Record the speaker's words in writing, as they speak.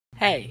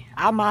Hey,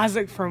 I'm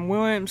Isaac from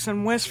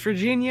Williamson, West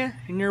Virginia,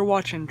 and you're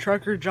watching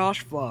Trucker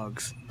Josh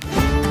Vlogs.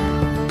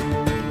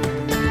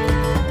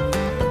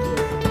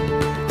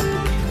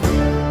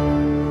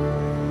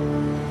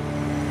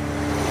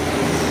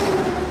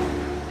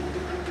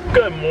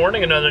 Good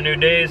morning, another new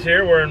day is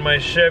here. Wearing my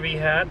Chevy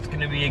hat. It's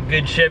gonna be a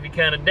good Chevy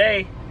kind of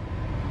day.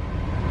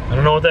 I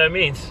don't know what that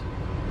means,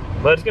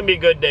 but it's gonna be a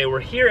good day.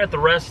 We're here at the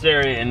rest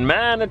area in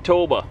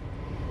Manitoba.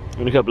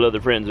 And a couple other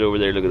friends over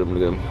there. Look at them,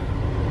 look at them.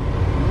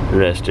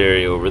 Rest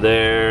area over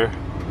there.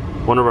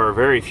 One of our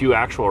very few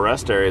actual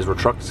rest areas where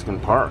trucks can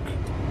park.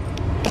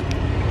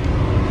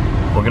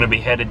 We're gonna be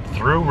headed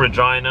through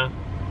Regina,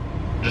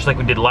 just like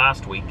we did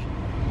last week,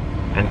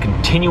 and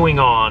continuing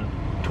on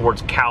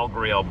towards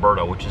Calgary,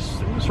 Alberta, which is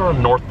sort of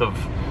north of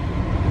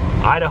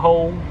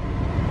Idaho,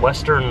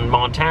 western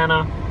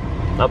Montana,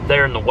 up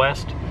there in the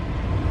west.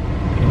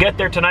 Get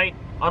there tonight,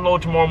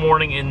 unload tomorrow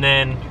morning, and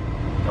then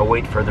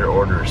await further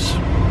orders.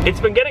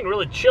 It's been getting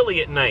really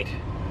chilly at night,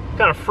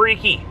 kind of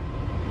freaky.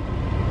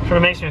 Sort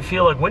of makes me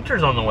feel like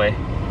winter's on the way.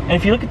 And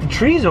if you look at the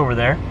trees over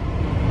there,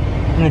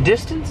 in the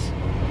distance,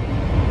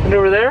 and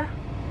over there,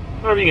 I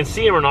don't know if you can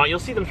see them or not, you'll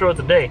see them throughout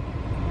the day.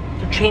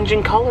 They're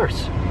changing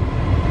colors.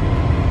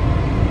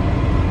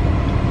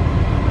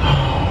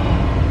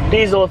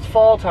 Diesel, it's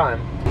fall time.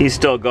 He's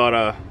still got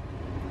a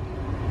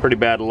pretty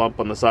bad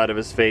lump on the side of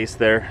his face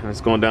there, and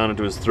it's going down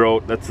into his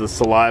throat. That's the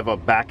saliva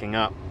backing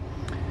up.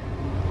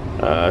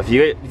 If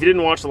you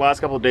didn't watch the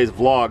last couple of days'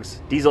 vlogs,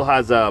 Diesel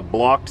has a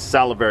blocked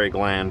salivary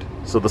gland.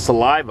 So the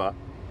saliva,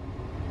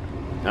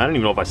 I don't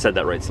even know if I said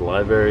that right,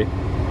 salivary.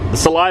 The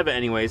saliva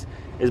anyways,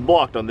 is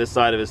blocked on this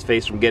side of his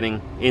face from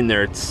getting in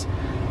there.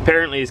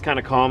 Apparently it's kind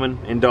of common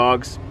in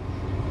dogs,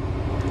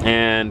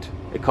 and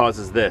it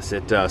causes this.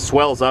 It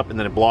swells up and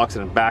then it blocks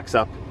and it backs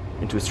up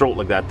into his throat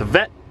like that. The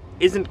vet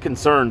isn't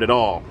concerned at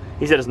all.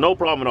 He said it's no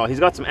problem at all. He's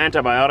got some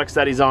antibiotics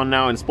that he's on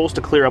now and it's supposed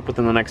to clear up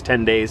within the next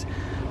 10 days.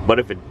 But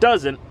if it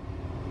doesn't,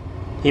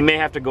 he may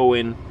have to go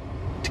in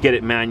to get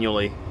it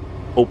manually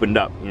opened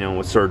up, you know,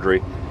 with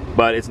surgery.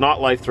 But it's not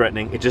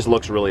life-threatening. It just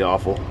looks really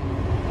awful.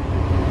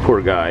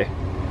 Poor guy.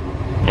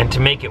 And to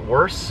make it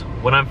worse,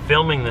 when I'm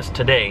filming this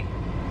today,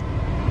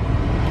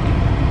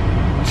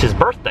 it's his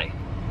birthday.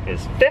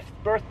 His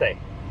 5th birthday.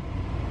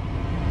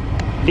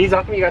 Diesel,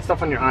 how come you got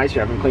stuff on your eyes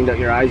here? I haven't cleaned out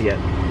your eyes yet.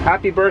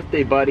 Happy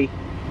birthday, buddy.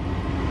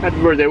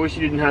 Happy birthday. I wish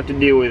you didn't have to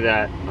deal with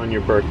that on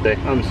your birthday.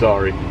 I'm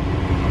sorry.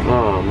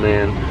 Oh,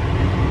 man.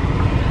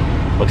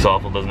 Looks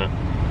awful, doesn't it?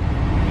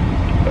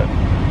 But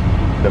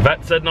the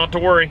vet said not to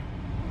worry.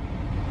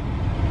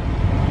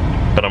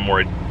 But I'm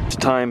worried. It's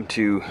time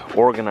to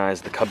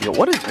organize the Cubby.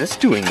 What is this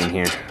doing in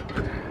here?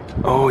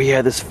 Oh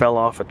yeah, this fell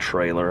off a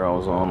trailer I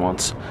was on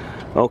once.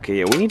 Okay,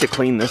 yeah, we need to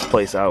clean this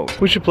place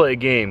out. We should play a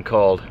game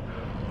called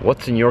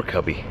What's in Your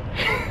Cubby?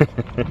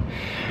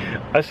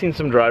 I've seen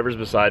some drivers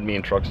beside me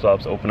in truck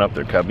stops open up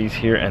their Cubbies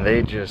here, and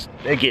they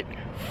get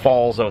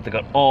falls out. They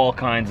got all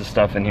kinds of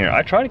stuff in here.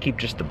 I try to keep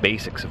just the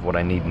basics of what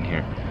I need in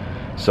here.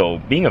 So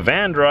being a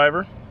van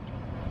driver,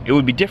 it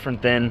would be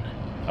different than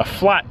a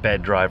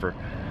flatbed driver.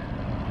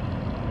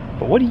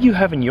 But what do you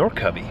have in your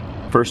Cubby?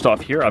 First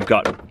off here, I've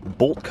got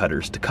bolt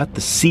cutters to cut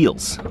the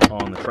seals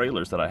on the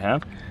trailers that I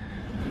have.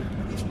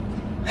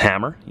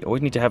 Hammer. You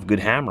always need to have a good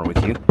hammer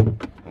with you.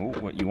 Oh,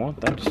 what you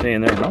want that to stay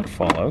in there and not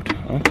fall out.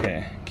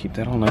 Okay, keep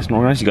that all nice and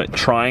organized. You got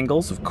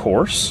triangles, of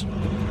course.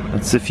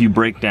 That's if you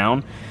break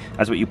down.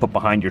 That's what you put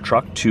behind your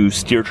truck to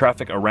steer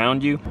traffic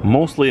around you.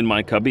 Mostly in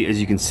my Cubby, as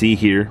you can see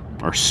here,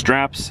 are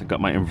straps. I've got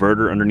my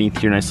inverter underneath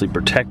here nicely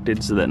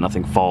protected so that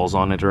nothing falls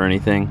on it or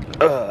anything.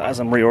 As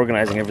I'm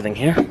reorganizing everything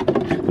here,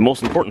 the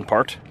most important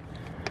part,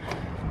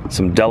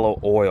 some Dello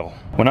oil.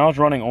 When I was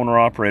running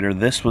owner-operator,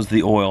 this was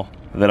the oil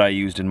that I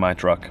used in my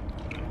truck.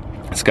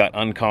 It's got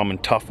uncommon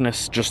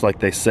toughness, just like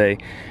they say.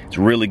 It's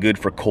really good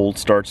for cold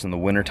starts in the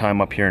wintertime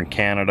up here in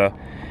Canada.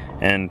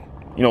 And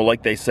you know,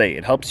 like they say,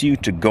 it helps you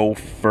to go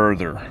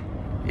further.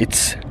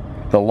 It's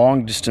the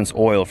long distance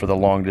oil for the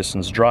long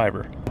distance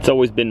driver. It's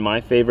always been my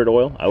favorite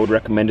oil. I would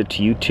recommend it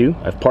to you too.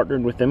 I've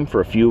partnered with them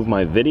for a few of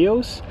my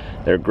videos.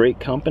 They're a great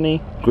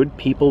company, good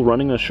people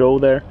running a show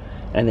there,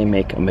 and they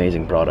make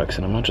amazing products.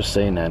 And I'm not just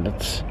saying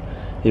that,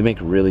 they make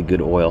really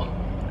good oil.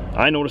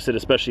 I notice it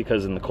especially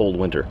because in the cold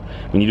winter,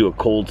 when you do a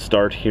cold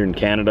start here in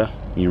Canada,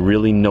 you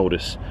really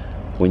notice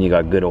when you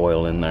got good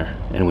oil in there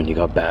and when you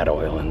got bad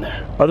oil in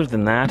there. Other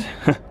than that,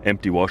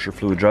 empty washer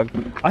fluid jug.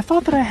 I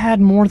thought that I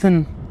had more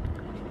than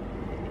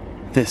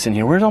this in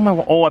here. Where's all my,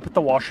 oh, I put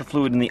the washer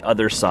fluid in the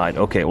other side.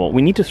 Okay, well,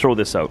 we need to throw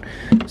this out.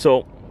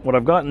 So what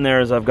I've got in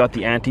there is I've got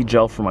the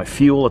anti-gel for my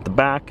fuel at the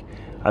back.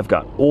 I've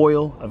got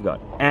oil, I've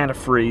got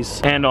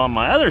antifreeze. And on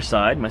my other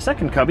side, my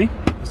second Cubby,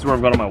 this is where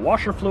I've got all my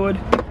washer fluid,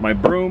 my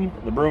broom,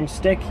 the broom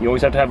stick. You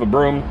always have to have a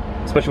broom,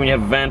 especially when you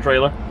have a van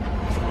trailer.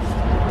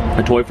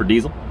 A toy for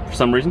Diesel, for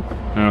some reason.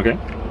 Okay.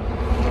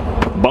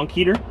 Bunk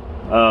heater.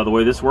 The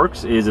way this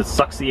works is it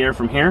sucks the air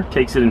from here,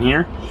 takes it in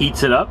here,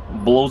 heats it up,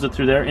 blows it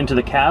through there into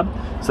the cab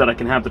so that I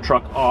can have the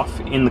truck off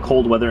in the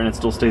cold weather and it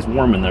still stays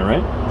warm in there,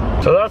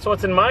 right? So that's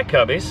what's in my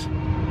Cubbies.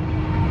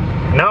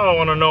 Now I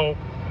want to know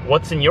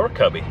what's in your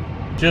Cubby.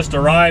 Just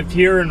arrived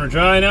here in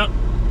Regina,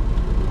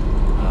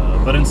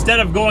 but instead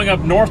of going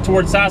up north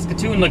towards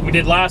Saskatoon like we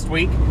did last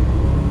week,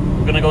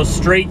 we're gonna go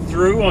straight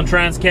through on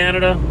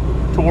Trans-Canada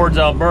towards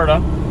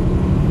Alberta.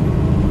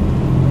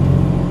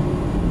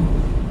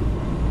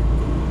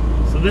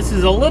 So this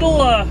is a little,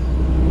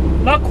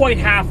 not quite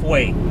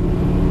halfway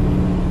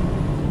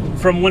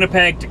from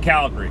Winnipeg to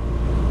Calgary.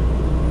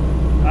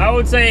 I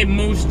would say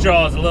Moose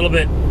Jaw is a little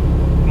bit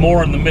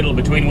more in the middle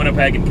between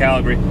Winnipeg and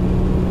Calgary.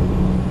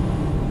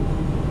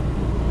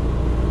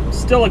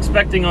 Still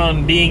expecting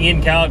on being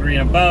in Calgary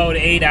in about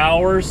 8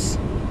 hours,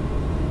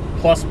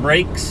 plus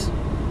breaks,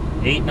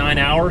 8-9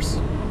 hours.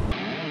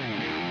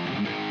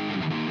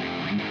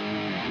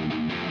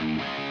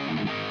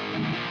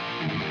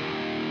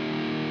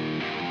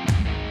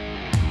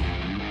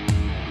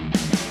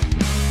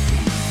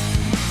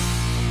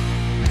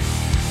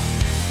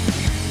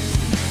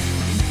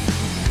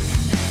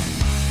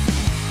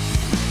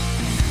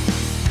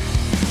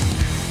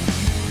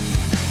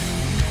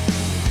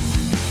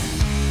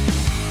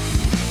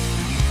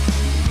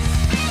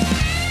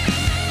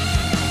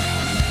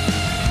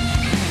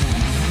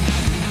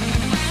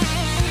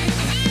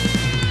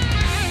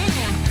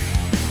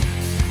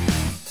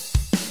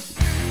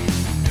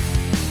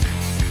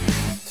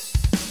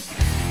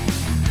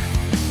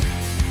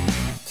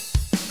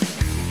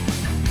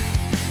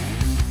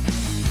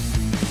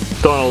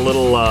 Still on a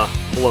little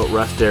float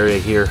rest area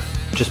here,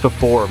 just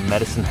before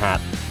Medicine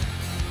Hat.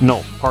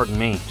 No, pardon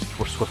me,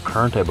 we're Swift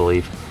Current, I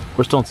believe.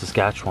 We're still in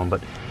Saskatchewan,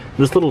 but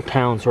this little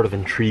town sort of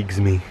intrigues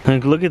me.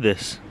 Like, look at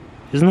this.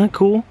 Isn't that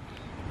cool?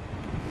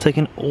 It's like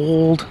an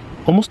old,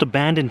 almost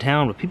abandoned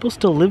town, but people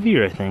still live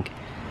here, I think.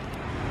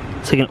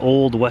 It's like an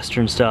old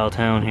Western style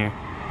town here.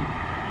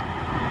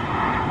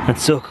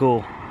 That's so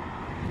cool.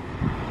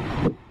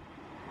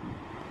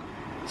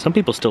 Some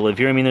people still live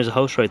here. I mean, there's a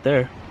house right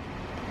there.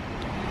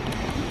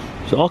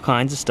 There's all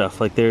kinds of stuff.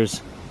 Like,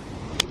 there's,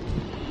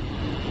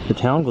 the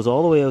town goes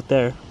all the way out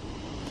there,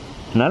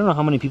 and I don't know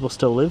how many people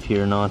still live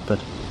here or not, but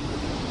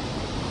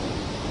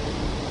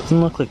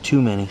doesn't look like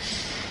too many.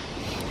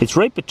 It's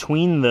right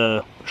between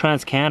the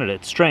Trans-Canada.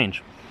 It's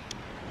strange,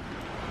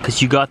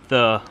 because you got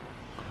the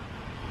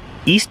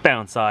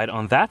eastbound side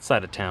on that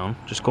side of town,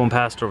 just going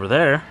past over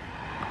there,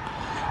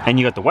 and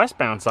you got the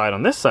westbound side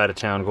on this side of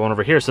town going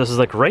over here. So this is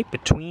like right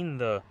between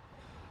the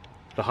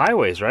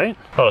highways, right?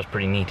 Oh, it's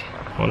pretty neat.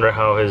 Wonder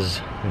how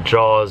his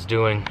jaw is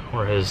doing,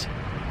 or his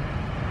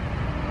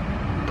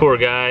poor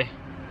guy.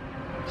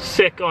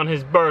 Sick on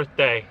his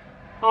birthday.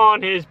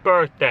 On his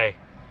birthday.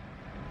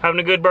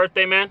 Having a good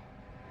birthday, man?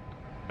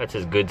 That's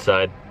his good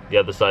side. The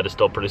other side is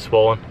still pretty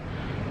swollen.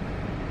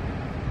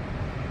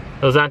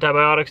 Those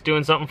antibiotics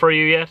doing something for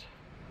you yet?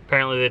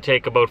 Apparently they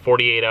take about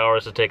 48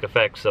 hours to take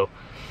effect, so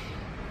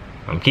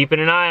I'm keeping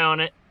an eye on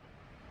it.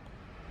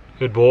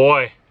 Good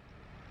boy.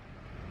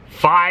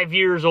 5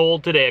 years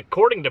old today.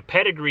 According to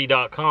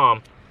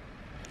pedigree.com,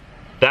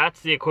 that's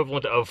the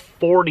equivalent of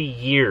 40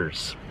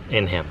 years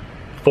in him.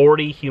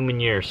 40 human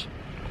years.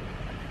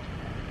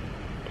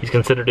 He's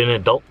considered an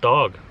adult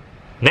dog.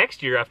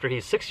 Next year, after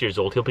he's 6 years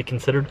old, he'll be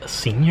considered a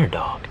senior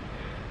dog.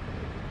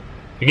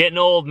 You're getting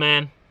old,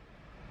 man.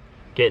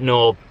 Getting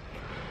old.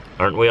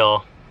 Aren't we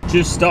all?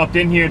 Just stopped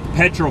in here at the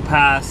Petrol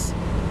Pass.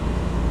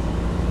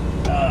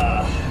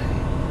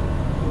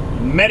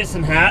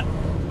 Medicine Hat.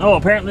 Oh,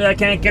 apparently I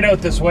can't get out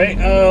this way.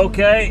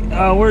 Okay,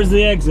 where's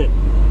the exit?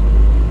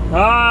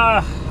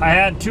 I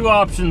had two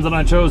options and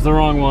I chose the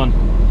wrong one.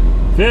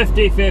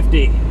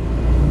 50-50.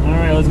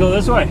 Alright, let's go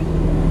this way.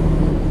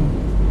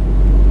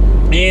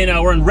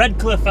 And we're in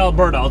Redcliffe,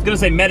 Alberta. I was gonna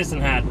say Medicine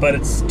Hat, but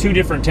it's two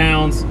different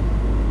towns.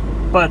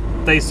 But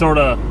they sort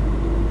of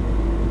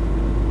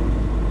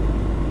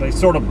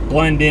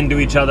blend into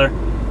each other.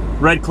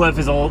 Redcliffe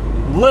is a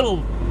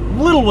little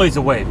ways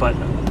away, but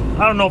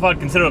I don't know if I'd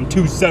consider them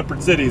two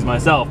separate cities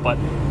myself, but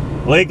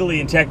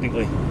legally and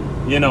technically,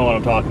 you know what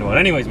I'm talking about.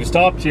 Anyways, we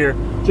stopped here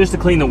just to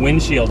clean the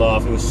windshield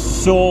off. It was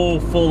so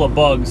full of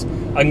bugs.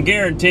 I can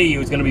guarantee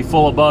you it's going to be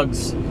full of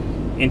bugs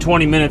in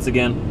 20 minutes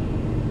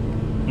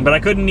again. But I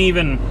couldn't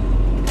even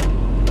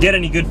get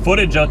any good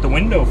footage out the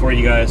window for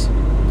you guys.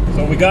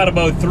 So we got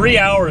about 3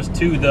 hours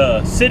to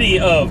the city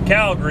of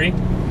Calgary.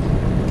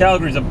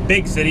 Calgary's a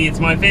big city. It's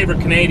my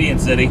favorite Canadian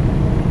city.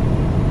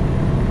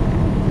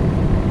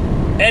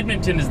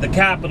 Edmonton is the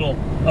capital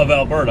of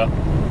Alberta.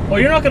 Well,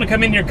 you're not gonna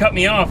come in here and cut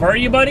me off, are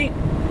you, buddy?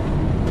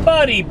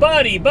 Buddy.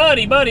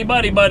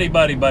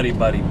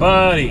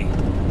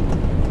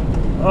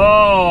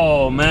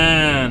 Oh,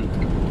 man.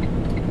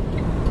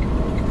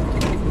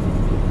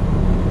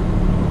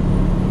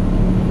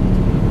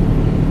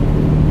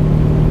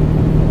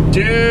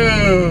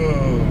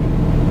 Dude.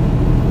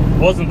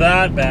 Wasn't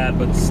that bad,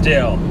 but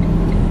still.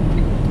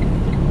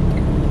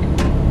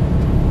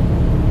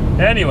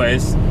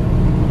 Anyways,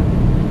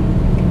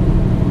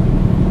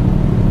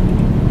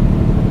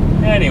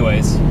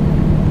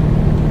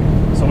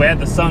 so we had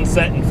the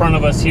sunset in front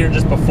of us here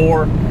just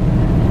before.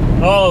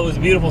 Oh, it was a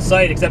beautiful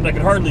sight, except I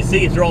could hardly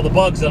see through all the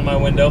bugs on my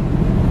window.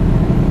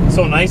 It's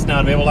so nice now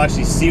to be able to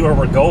actually see where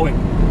we're going.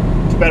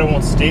 Too bad it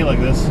won't stay like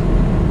this.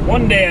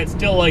 One day I'd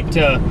still like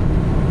to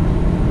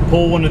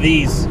pull one of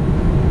these.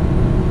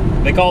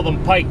 They call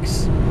them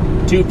pikes.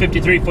 2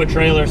 53-foot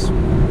trailers.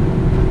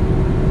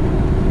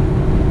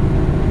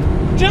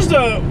 Just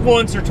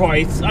once or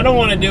twice. I don't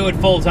want to do it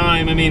full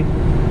time. I mean,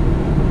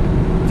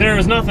 if there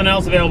was nothing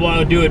else available, I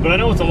would do it, but I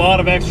know it's a lot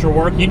of extra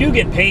work. You do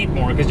get paid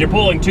more because you're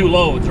pulling 2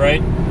 loads,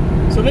 right?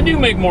 So they do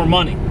make more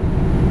money.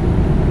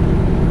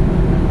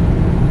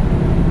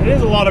 It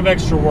is a lot of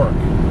extra work.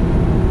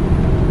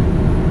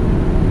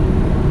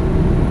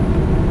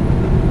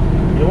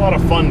 Be a lot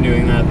of fun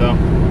doing that, though.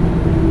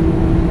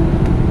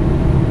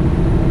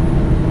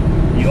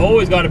 You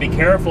always got to be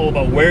careful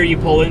about where you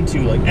pull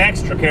into, like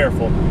extra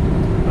careful.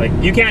 Like,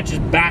 you can't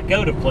just back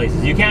out of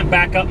places. You can't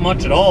back up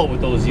much at all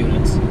with those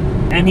units.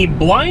 And he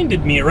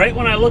blinded me right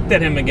when I looked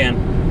at him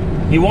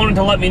again. He wanted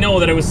to let me know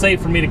that it was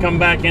safe for me to come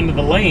back into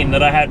the lane,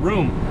 that I had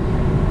room.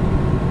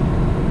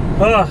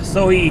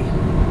 So he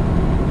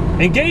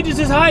engages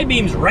his high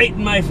beams right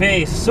in my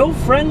face. So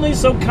friendly,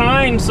 so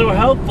kind, so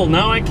helpful.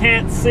 Now I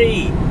can't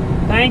see.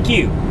 Thank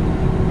you.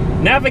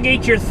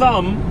 Navigate your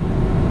thumb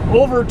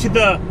over to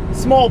the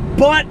small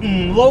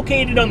button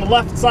located on the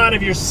left side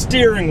of your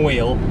steering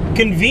wheel,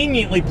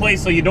 conveniently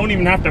placed so you don't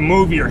even have to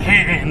move your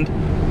hand,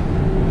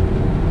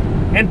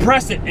 and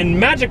press it, and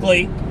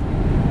magically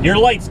your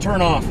lights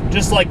turn off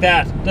just like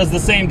that. Does the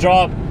same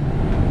job,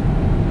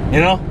 you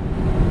know,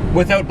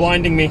 without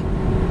blinding me.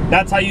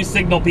 That's how you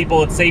signal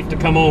people it's safe to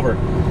come over.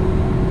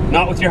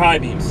 Not with your high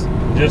beams.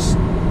 Just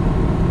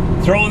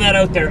throwing that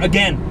out there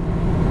again.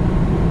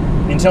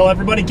 Until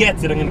everybody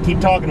gets it, I'm gonna keep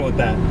talking about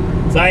that.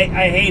 So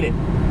I hate it.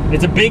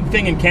 It's a big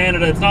thing in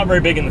Canada. It's not very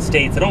big in the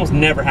States. It almost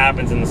never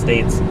happens in the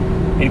States.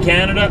 In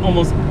Canada,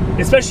 almost,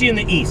 especially in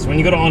the East, when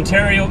you go to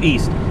Ontario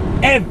East,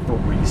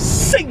 every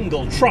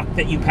single truck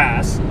that you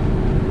pass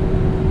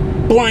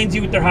blinds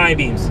you with their high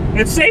beams.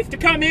 It's safe to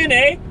come in,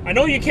 eh? I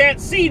know you can't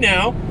see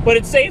now, but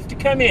it's safe to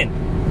come in.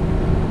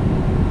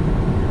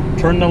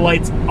 Turn the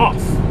lights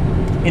off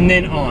and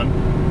then on.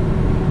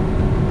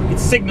 It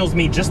signals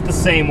me just the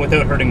same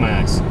without hurting my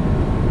eyes.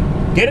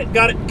 Get it?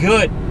 Got it?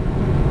 Good.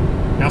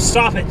 Now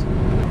stop it.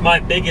 My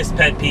biggest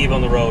pet peeve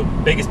on the road,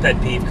 biggest pet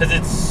peeve, because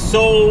it's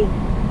so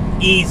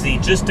easy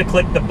just to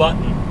click the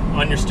button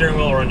on your steering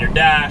wheel or on your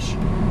dash,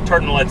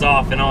 turn the lights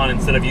off and on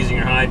instead of using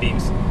your high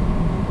beams.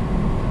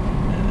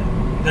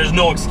 There's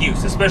no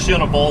excuse, especially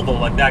on a Volvo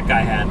like that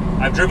guy had.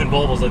 I've driven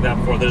Volvos like that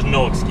before. There's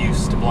no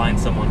excuse to blind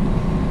someone,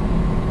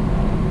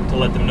 to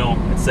let them know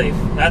it's safe.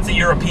 That's a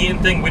European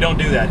thing. We don't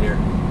do that here.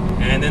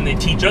 And then they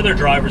teach other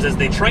drivers as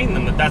they train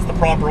them that that's the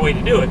proper way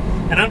to do it.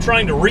 And I'm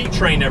trying to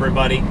retrain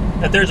everybody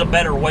that there's a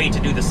better way to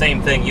do the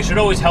same thing. You should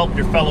always help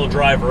your fellow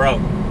driver out.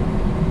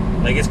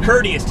 Like, it's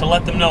courteous to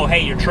let them know,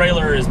 hey, your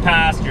trailer is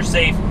passed, you're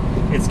safe,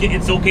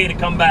 it's okay to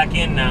come back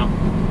in now,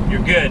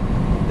 you're good.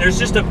 There's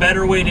just a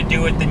better way to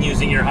do it than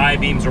using your high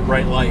beams or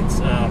bright lights.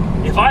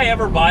 If I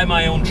ever buy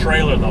my own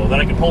trailer, though, that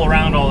I can pull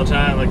around all the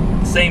time, like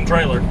the same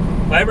trailer,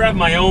 if I ever have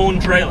my own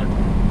trailer,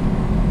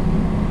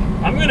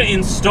 I'm gonna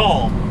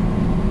install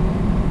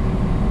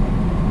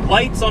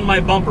lights on my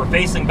bumper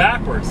facing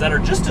backwards that are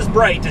just as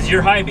bright as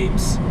your high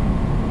beams.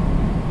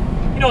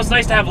 You know, it's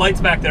nice to have lights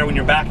back there when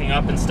you're backing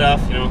up and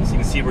stuff, you know, so you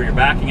can see where you're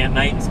backing at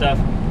night and stuff.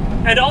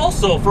 And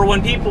also for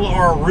when people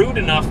are rude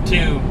enough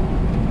to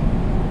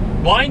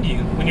blind you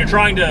when you're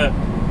trying to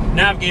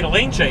navigate a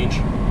lane change.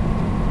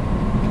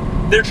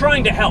 They're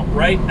trying to help,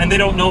 right? And they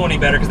don't know any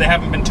better because they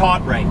haven't been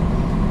taught right.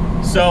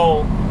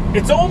 So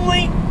it's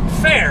only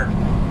fair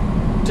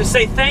to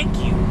say thank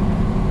you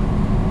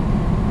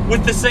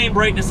with the same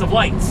brightness of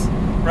lights,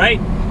 right?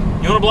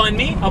 You want to blind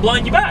me? I'll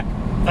blind you back.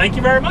 Thank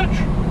you very much.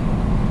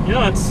 You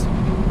know, it's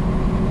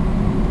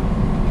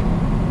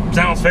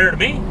sounds fair to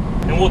me.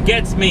 And what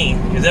gets me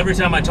is every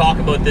time I talk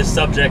about this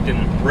subject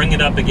and bring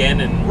it up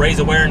again and raise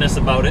awareness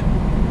about it,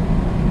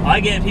 I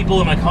get people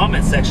in my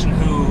comment section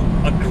who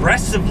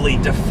aggressively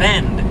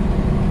defend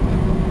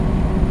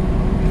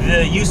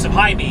the use of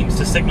high beams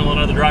to signal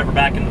another driver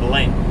back into the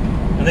lane.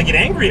 And they get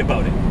angry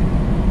about it.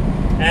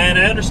 And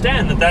I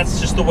understand that that's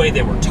just the way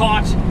they were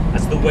taught.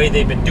 That's the way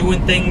they've been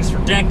doing things for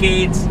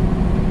decades.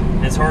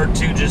 And it's hard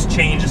to just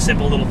change a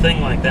simple little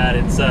thing like that.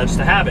 It's just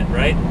a habit,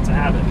 right? It's a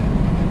habit.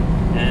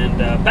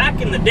 And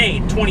back in the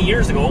day, 20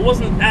 years ago, it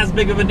wasn't as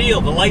big of a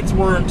deal. The lights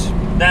weren't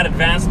that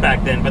advanced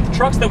back then. But the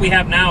trucks that we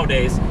have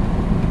nowadays,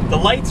 the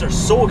lights are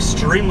so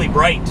extremely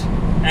bright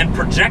and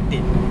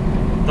projected.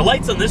 The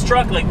lights on this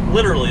truck, like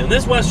literally, on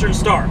this Western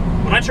Star,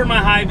 when I turn my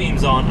high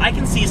beams on, I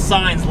can see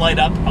signs light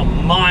up a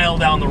mile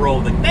down the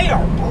road. Like, they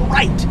are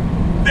bright,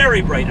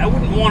 very bright. I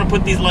wouldn't want to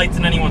put these lights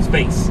in anyone's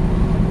face.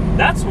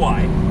 That's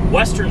why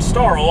Western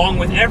Star, along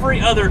with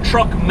every other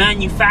truck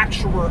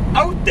manufacturer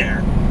out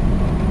there,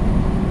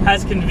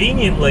 has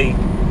conveniently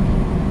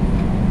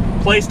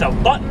placed a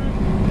button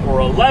or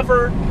a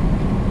lever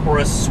or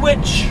a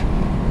switch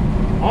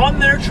on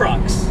their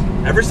trucks,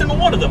 every single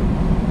one of them,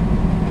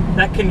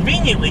 that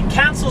conveniently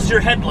cancels your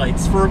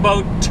headlights for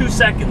about 2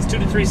 seconds, 2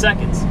 to 3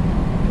 seconds.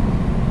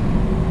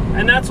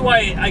 And that's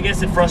why I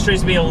guess it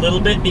frustrates me a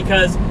little bit,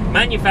 because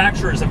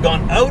manufacturers have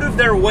gone out of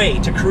their way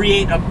to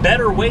create a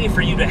better way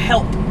for you to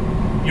help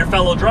your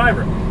fellow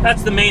driver.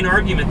 That's the main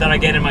argument that I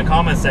get in my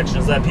comment section,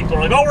 is that people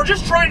are like, oh, we're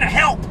just trying to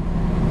help.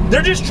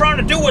 They're just trying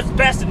to do what's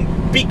best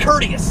and be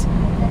courteous.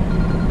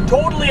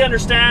 Totally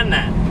understand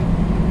that.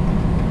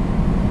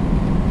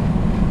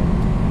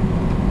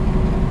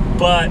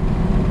 But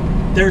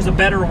there's a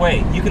better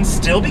way. You can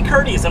still be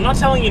courteous. I'm not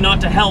telling you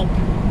not to help.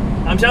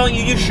 I'm telling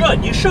you, you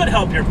should. You should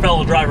help your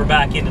fellow driver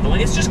back into the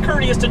lane. It's just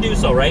courteous to do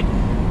so, right?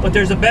 But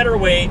there's a better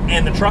way,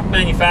 and the truck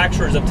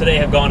manufacturers of today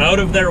have gone out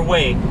of their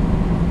way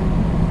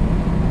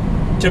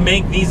to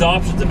make these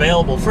options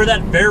available for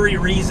that very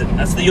reason.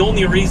 That's the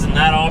only reason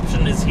that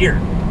option is here,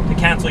 to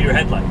cancel your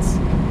headlights.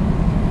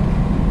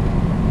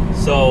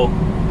 So,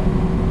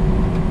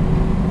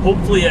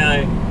 hopefully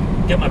I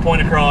get my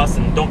point across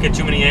and don't get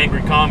too many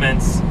angry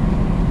comments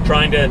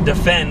trying to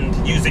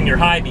defend using your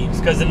high beams,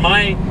 because in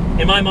my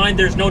mind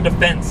there's no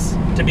defense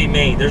to be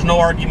made. There's no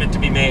argument to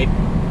be made.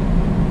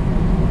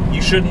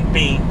 You shouldn't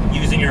be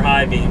using your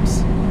high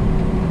beams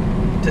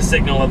to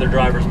signal other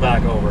drivers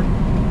back over,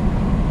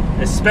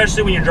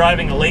 especially when you're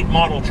driving a late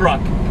model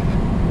truck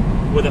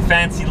with a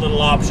fancy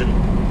little option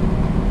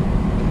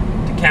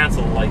to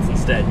cancel the lights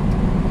instead.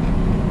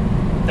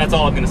 That's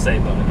all I'm going to say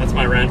about it. That's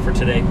my rant for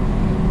today.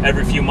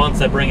 Every few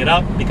months I bring it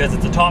up because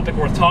it's a topic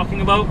worth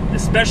talking about,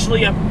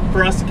 especially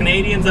for us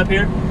Canadians up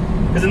here.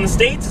 Because in the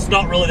States, it's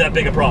not really that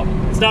big a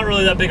problem. It's not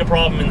really that big a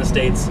problem in the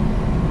States.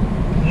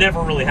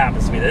 Never really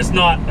happens to me. It's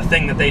not a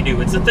thing that they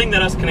do. It's a thing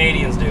that us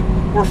Canadians do.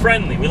 We're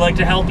friendly. We like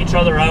to help each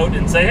other out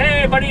and say,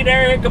 hey, buddy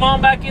there, come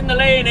on back in the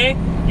lane, eh?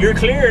 You're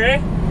clear, eh?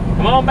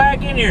 Come on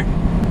back in here.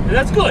 And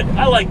that's good.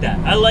 I like that.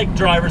 I like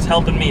drivers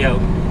helping me out.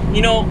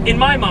 You know, in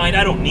my mind,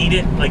 I don't need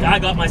it. Like, I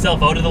got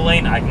myself out of the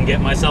lane. I can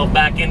get myself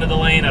back into the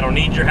lane. I don't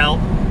need your help.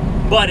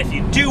 But if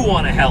you do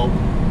want to help,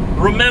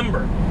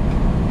 remember,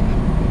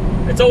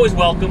 it's always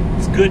welcome.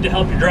 It's good to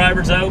help your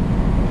drivers out.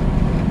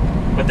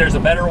 But there's a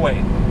better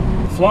way.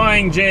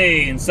 Flying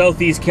J in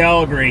southeast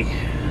Calgary.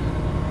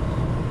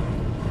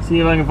 See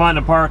if I can find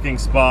a parking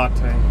spot.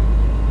 I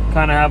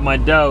kind of have my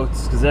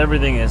doubts because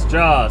everything is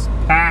just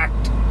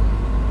packed.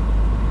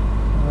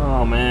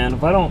 Oh man,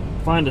 if I don't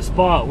find a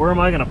spot, where am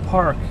I gonna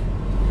park?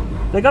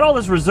 They got all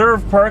this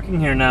reserved parking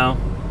here now.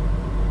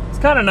 It's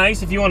kind of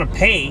nice if you want to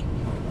pay,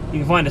 you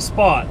can find a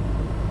spot.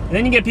 And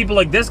then you get people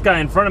like this guy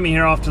in front of me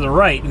here off to the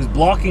right, who's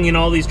blocking in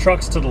all these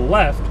trucks to the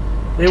left.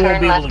 They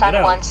won't be able to get out.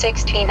 Turn left on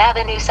 116th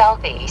Avenue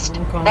Southeast,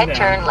 then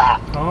turn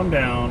left. Calm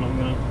down, I'm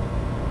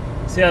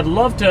gonna... See, I'd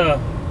love to...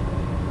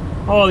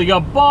 Oh, you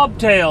got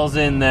bobtails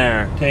in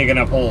there, taking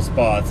up whole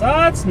spots.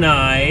 That's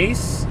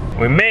nice.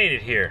 We made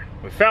it here.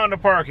 We found a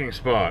parking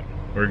spot.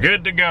 We're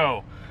good to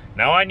go.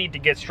 Now I need to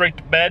get straight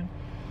to bed,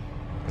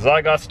 because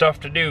I got stuff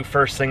to do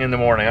first thing in the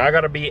morning. I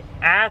gotta be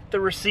at the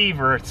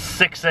receiver at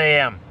 6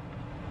 a.m.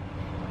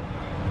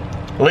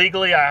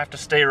 Legally, I have to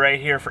stay right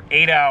here for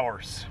 8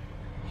 hours.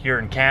 Here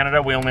in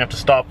Canada, we only have to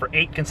stop for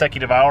 8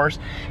 consecutive hours,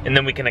 and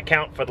then we can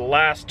account for the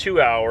last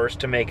 2 hours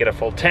to make it a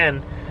full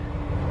 10,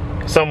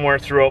 somewhere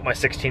throughout my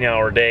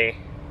 16-hour day,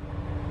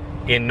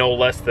 in no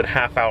less than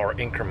half-hour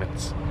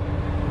increments.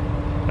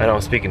 I know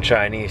I'm speaking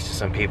Chinese to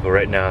some people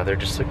right now. They're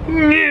just like,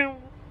 meow.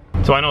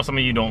 So I know some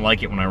of you don't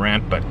like it when I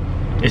rant, but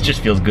it just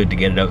feels good to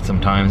get it out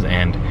sometimes,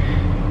 and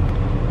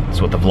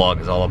that's what the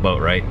vlog is all about,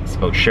 right? It's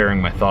about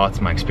sharing my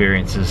thoughts, my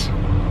experiences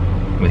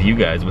with you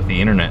guys, with the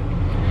internet,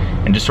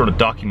 and just sort of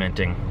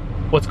documenting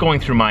what's going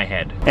through my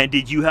head. And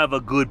did you have a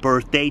good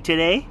birthday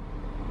today?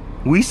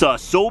 We saw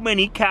so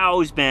many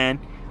cows, man.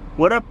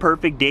 What a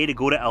perfect day to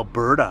go to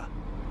Alberta.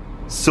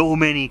 So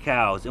many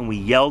cows, and we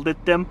yelled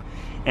at them,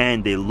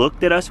 and they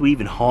looked at us. We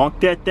even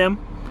honked at them,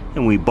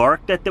 and we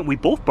barked at them. We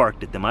both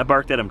barked at them. I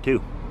barked at them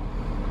too.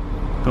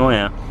 Oh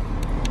yeah.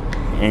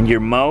 And your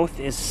mouth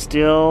is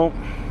still...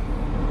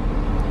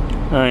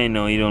 I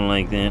know you don't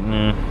like that.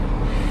 Nah.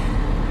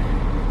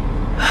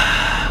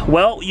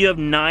 Well, you have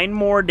 9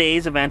 more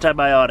days of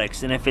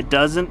antibiotics, and if it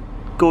doesn't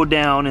go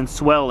down in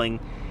swelling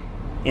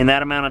in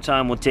that amount of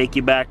time, we'll take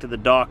you back to the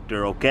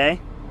doctor,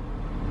 okay?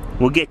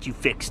 We'll get you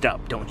fixed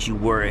up, don't you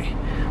worry.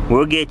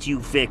 We'll get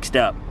you fixed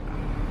up.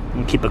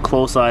 And keep a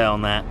close eye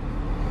on that.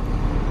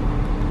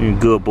 You're a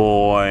good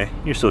boy.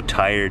 You're so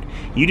tired.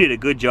 You did a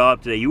good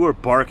job today. You were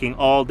barking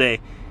all day.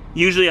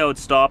 Usually I would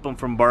stop him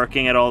from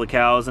barking at all the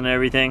cows and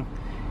everything,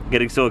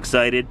 getting so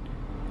excited.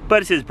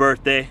 But it's his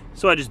birthday,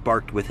 so I just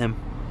barked with him.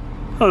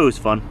 Oh, it was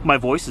fun. My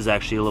voice is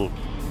actually a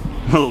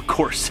little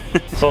coarse.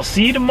 So I'll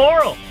see you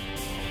tomorrow.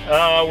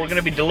 We're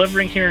gonna be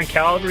delivering here in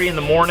Calgary in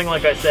the morning,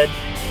 like I said,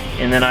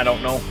 and then I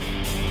don't know.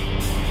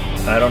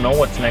 I don't know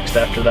what's next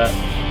after that.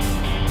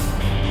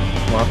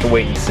 We'll have to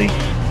wait and see.